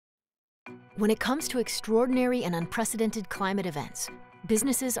When it comes to extraordinary and unprecedented climate events,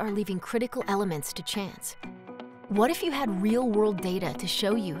 businesses are leaving critical elements to chance. What if you had real-world data to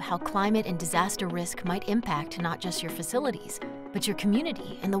show you how climate and disaster risk might impact not just your facilities, but your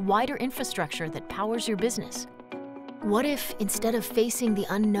community and the wider infrastructure that powers your business? What if, instead of facing the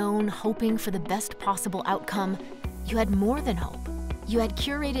unknown, hoping for the best possible outcome, you had more than hope? You had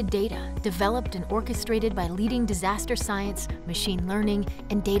curated data developed and orchestrated by leading disaster science, machine learning,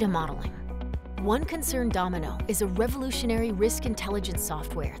 and data modeling. Concern Domino is a revolutionary risk intelligence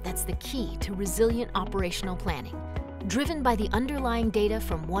software that's the key to resilient operational planning. Driven by the underlying data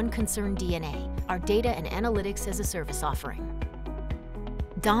from Concern DNA, our data and analytics as a service offering.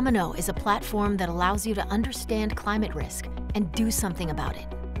 Domino is a platform that allows you to understand climate risk and do something about it.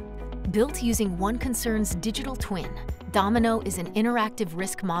 Built using Concern's digital twin, Domino is an interactive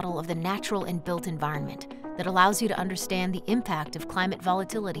risk model of the natural and built environment that allows you to understand the impact of climate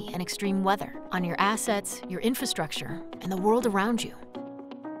volatility and extreme weather on your assets, your infrastructure, and the world around you.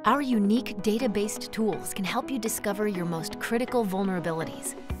 Our unique data-based tools can help you discover your most critical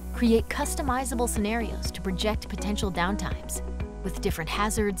vulnerabilities, create customizable scenarios to project potential downtimes with different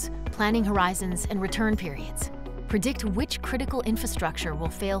hazards, planning horizons, and return periods. Predict which critical infrastructure will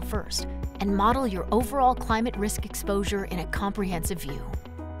fail first, and model your overall climate risk exposure in a comprehensive view.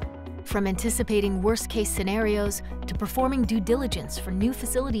 From anticipating worst-case scenarios to performing due diligence for new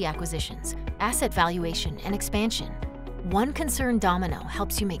facility acquisitions, asset valuation, and expansion, Concern Domino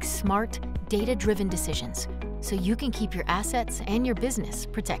helps you make smart, data-driven decisions so you can keep your assets and your business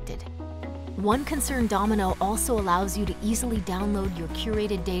protected. Concern Domino also allows you to easily download your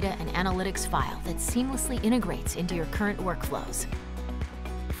curated data and analytics file that seamlessly integrates into your current workflows.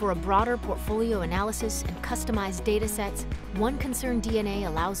 For a broader portfolio analysis and customized data sets, Concern DNA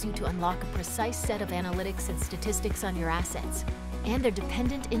allows you to unlock a precise set of analytics and statistics on your assets and their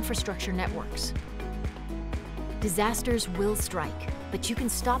dependent infrastructure networks. Disasters will strike, but you can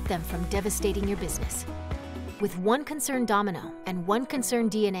stop them from devastating your business. With Concern Domino and Concern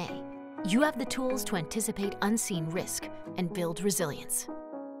DNA, you have the tools to anticipate unseen risk and build resilience.